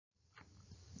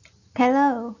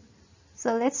Hello,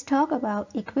 so let's talk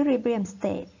about equilibrium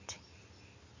state.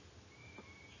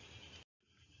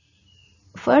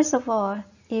 First of all,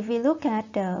 if we look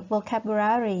at the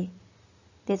vocabulary,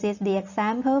 this is the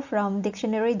example from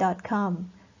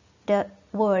dictionary.com. The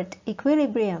word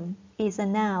equilibrium is a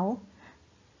noun.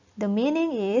 The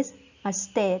meaning is a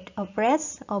state of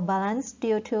rest or balance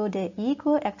due to the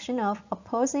equal action of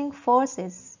opposing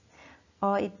forces,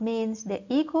 or it means the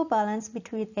equal balance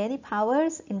between any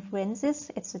powers, influences,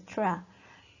 etc.,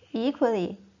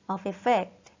 equally of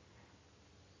effect.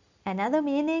 Another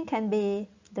meaning can be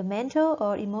the mental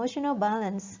or emotional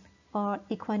balance or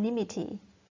equanimity.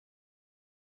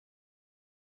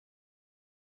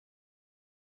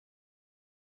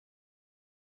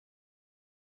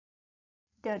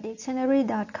 The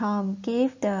dictionary.com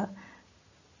gives the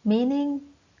meaning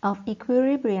of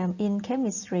equilibrium in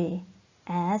chemistry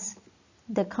as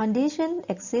the condition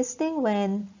existing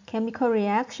when chemical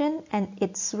reaction and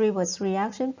its reverse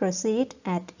reaction proceed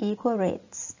at equal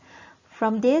rates.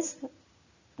 From this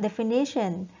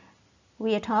definition,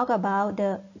 we talk about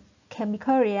the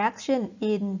chemical reaction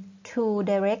in two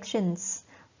directions,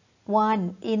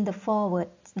 one in the forward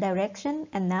direction,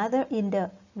 another in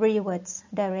the reverse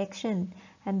direction,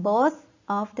 and both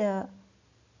of the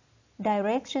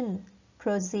directions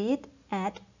proceed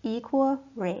at equal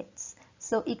rates.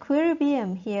 So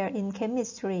equilibrium here in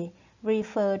chemistry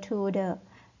refers to the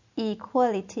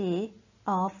equality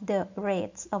of the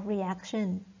rates of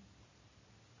reaction.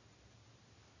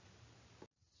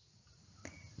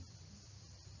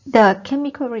 The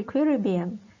chemical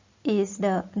equilibrium is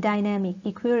the dynamic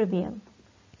equilibrium.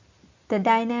 The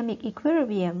dynamic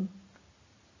equilibrium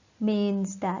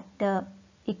means that the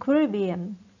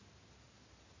equilibrium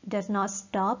does not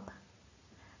stop.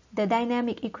 The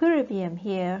dynamic equilibrium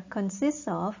here consists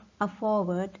of a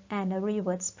forward and a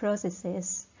reverse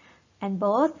processes, and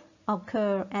both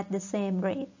occur at the same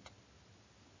rate.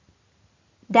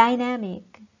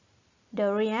 Dynamic,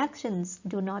 the reactions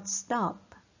do not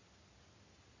stop.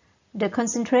 The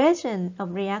concentration of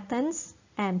reactants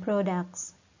and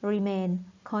products remain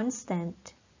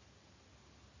constant.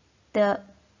 The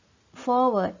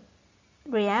forward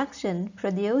reaction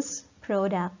produces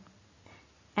product,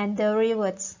 and the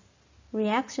reverse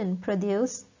reaction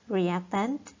produces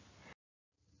reactant.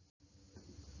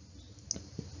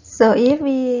 So if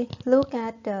we look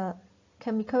at the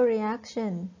chemical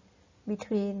reaction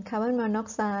between carbon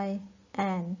monoxide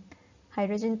and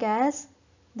hydrogen gas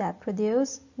that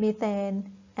produce methane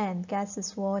and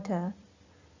gaseous water,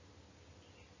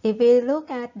 if we look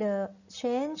at the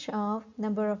change of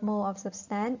number of mole of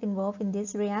substance involved in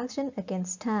this reaction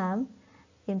against time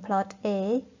in plot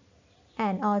A,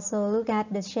 and also look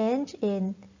at the change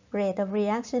in rate of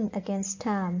reaction against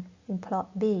time in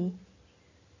plot B,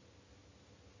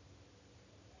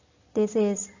 this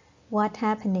is what's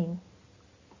happening.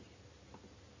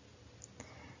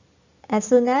 As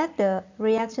soon as the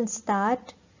reaction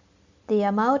starts, the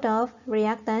amount of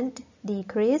reactant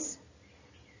decrease,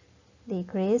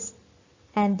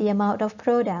 and the amount of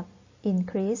product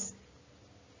increase.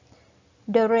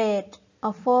 The rate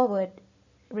of forward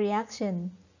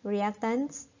reaction,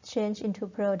 reactants change into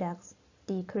products,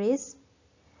 decrease.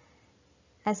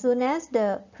 As soon as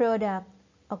the product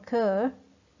occur,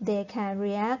 they can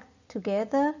react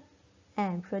together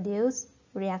and produce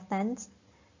reactants,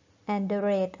 and the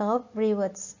rate of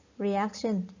reverse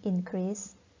reaction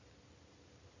increase.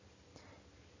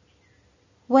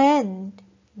 When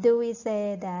do we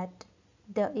say that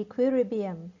the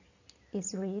equilibrium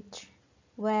is reached?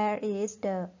 Where is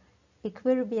the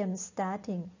equilibrium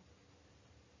starting?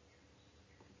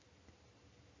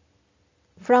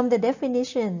 From the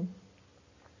definition,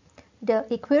 the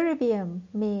equilibrium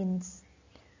means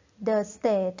the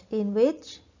state in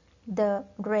which the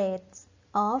rate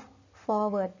of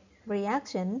forward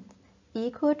reaction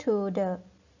equal to the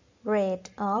rate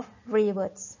of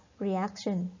reverse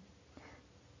reaction.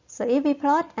 So if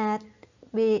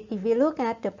we look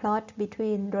at the plot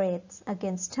between rates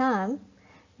against time,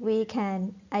 we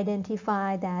can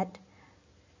identify that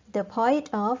the point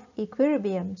of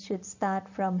equilibrium should start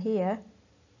from here,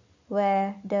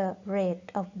 where the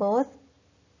rate of both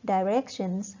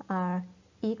directions are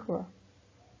equal.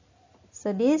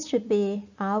 So this should be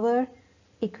our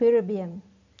equilibrium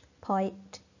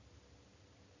point.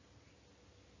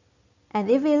 And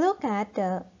if we look at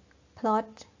the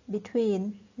plot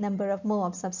between number of mole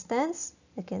of substance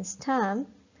against time,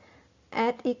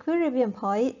 at equilibrium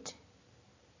point,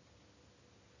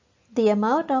 the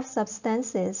amount of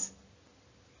substances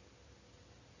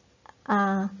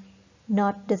are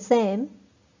not the same.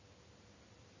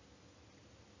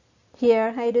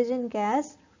 Here hydrogen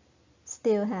gas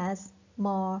still has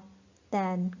more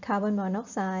than carbon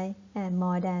monoxide and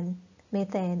more than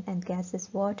methane and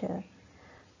gaseous water.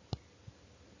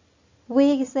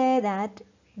 We say that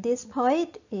this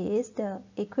point is the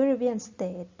equilibrium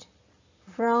state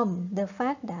from the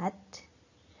fact that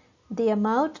the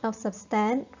amount of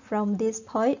substance from this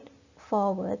point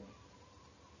forward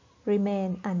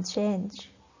remain unchanged.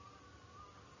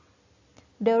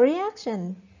 The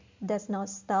reaction does not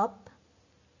stop.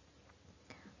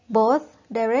 Both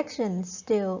directions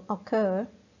still occur.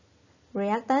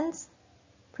 Reactants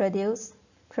produce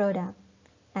product.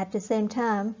 At the same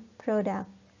time, product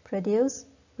produce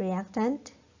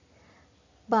reactant.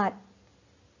 But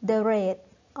the rate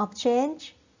of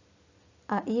change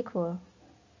are equal,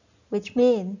 which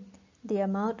means the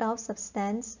amount of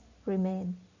substance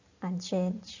remain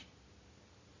unchanged.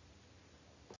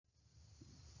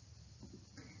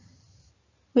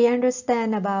 We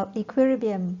understand about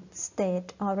equilibrium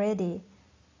state already,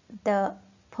 the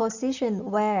position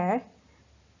where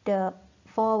the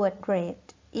forward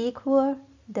rate equal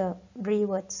the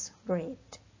reverse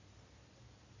rate.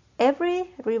 Every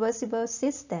reversible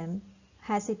system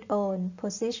has its own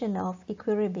position of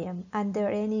equilibrium under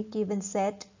any given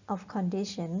set of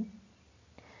conditions.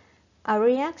 A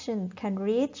reaction can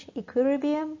reach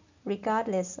equilibrium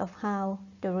regardless of how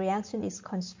the reaction is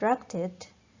constructed.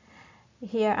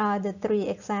 Here are the 3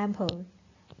 examples.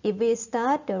 If we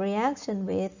start the reaction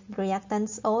with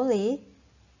reactants only,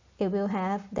 it will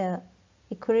have the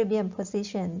equilibrium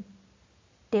position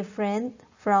different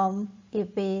from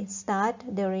if we start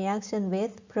the reaction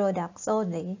with products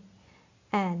only,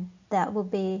 and that will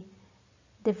be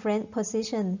different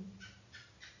position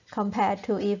compared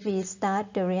to if we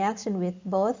start the reaction with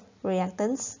both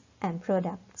reactants and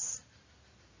products.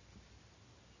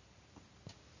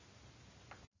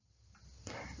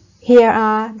 Here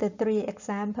are the 3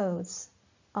 examples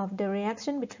of the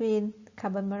reaction between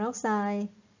carbon monoxide,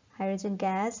 hydrogen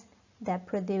gas that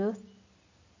produce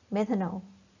methanol.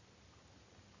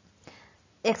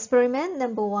 Experiment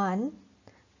number 1,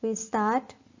 we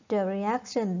start the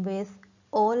reaction with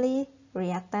only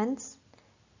reactants.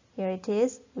 Here it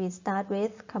is, we start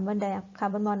with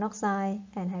carbon monoxide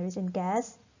and hydrogen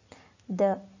gas.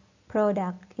 The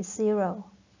product is 0.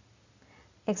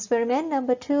 Experiment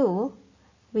number 2,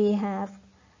 we have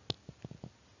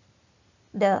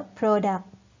the product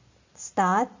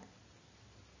start,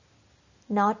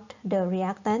 not the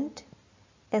reactant.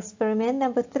 Experiment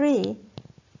number 3,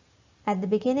 at the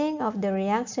beginning of the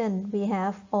reaction, we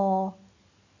have all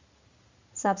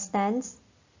substance,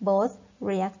 both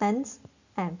reactants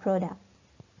and product.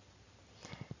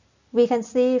 We can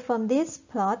see from these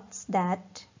plots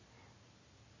that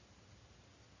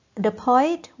the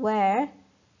point where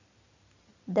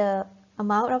the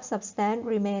amount of substance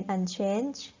remain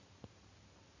unchanged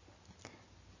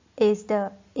is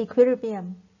the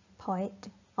equilibrium point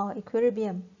or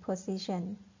equilibrium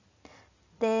position.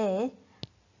 They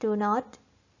do not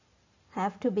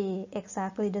have to be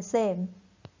exactly the same.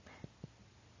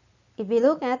 If we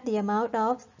look at the amount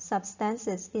of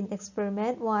substances in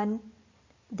experiment 1,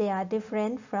 they are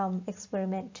different from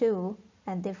experiment 2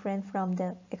 and different from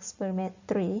the experiment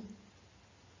 3.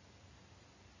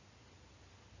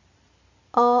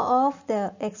 All of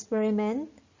the experiment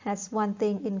has one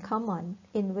thing in common,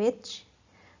 in which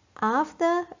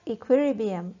after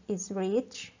equilibrium is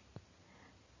reached,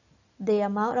 the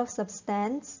amount of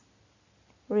substance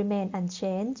remain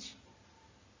unchanged,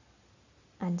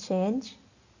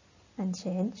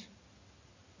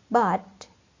 but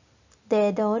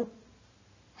they don't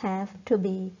have to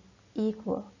be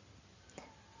equal.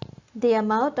 The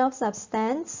amount of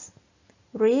substance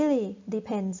really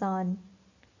depends on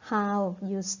how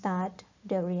you start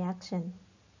the reaction.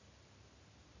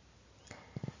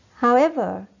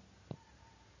 However,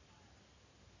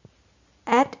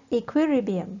 at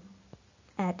equilibrium,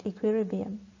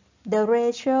 the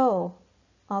ratio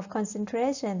of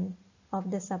concentration of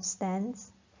the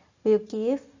substance will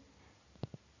give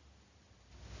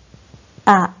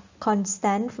a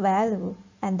constant value,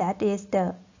 and that is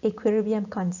the equilibrium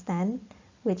constant,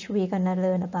 which we're gonna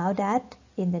learn about that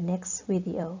in the next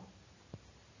video.